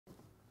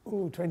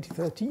Oh,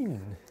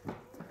 2013.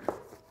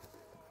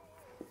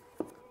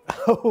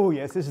 Oh,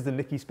 yes, this is the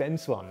Nicky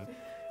Spence one.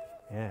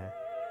 Yeah.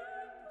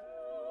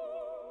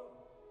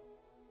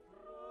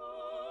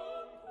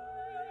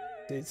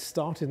 It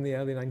started in the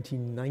early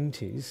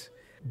 1990s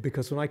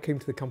because when I came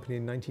to the company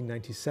in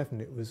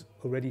 1997, it was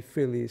already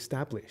fairly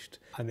established,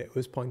 and it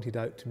was pointed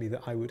out to me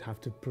that I would have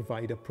to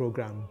provide a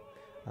programme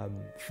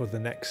for the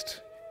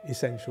next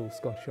Essential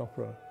Scottish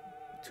Opera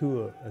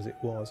tour, as it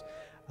was,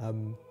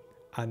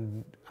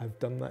 and I've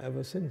done that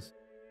ever since.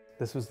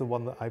 This was the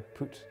one that I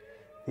put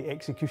the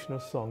Executioner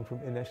song from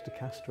Inês de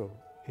Castro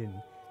in.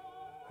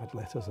 I had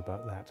letters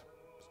about that.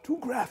 It's too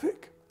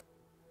graphic.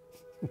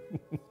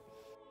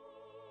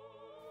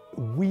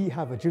 We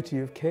have a duty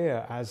of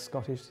care as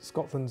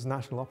Scotland's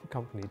National Opera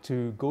Company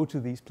to go to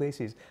these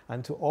places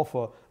and to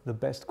offer the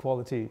best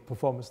quality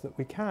performance that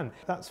we can.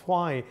 That's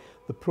why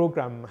the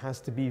programme has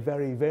to be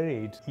very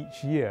varied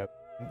each year.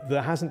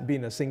 There hasn't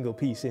been a single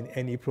piece in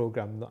any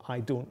programme that I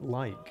don't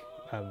like.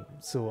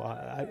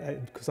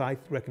 Because I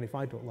reckon if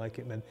I don't like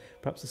it, then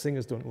perhaps the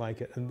singers don't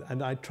like it.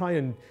 And I try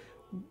and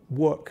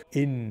work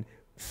in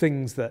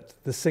things that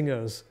the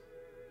singers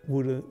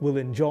will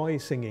enjoy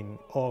singing,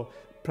 or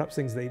perhaps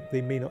things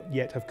they may not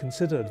yet have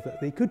considered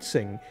that they could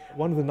sing.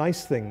 One of the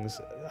nice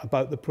things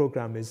about the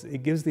programme is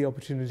it gives the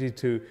opportunity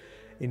to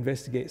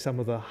investigate some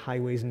of the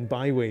highways and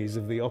byways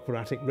of the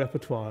operatic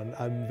repertoire. And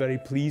I'm very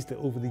pleased that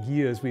over the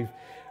years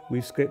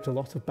we've scraped a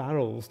lot of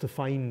barrels to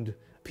find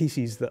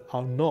pieces that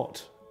are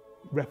not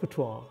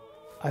repertoire.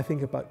 I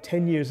think about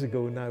 10 years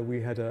ago now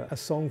we had a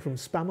song from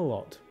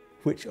Spamalot,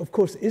 which of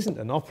course isn't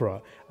an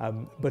opera,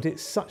 but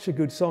it's such a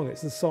good song.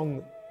 It's the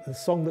song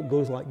that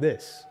goes like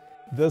this.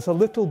 There's a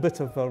little bit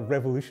of a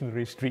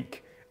revolutionary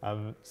streak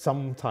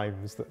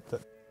sometimes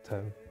that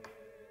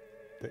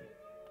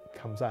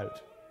comes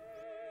out.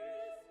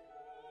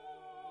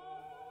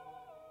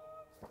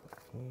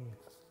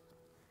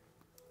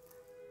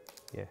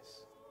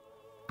 Yes.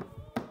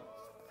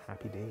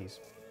 Happy days.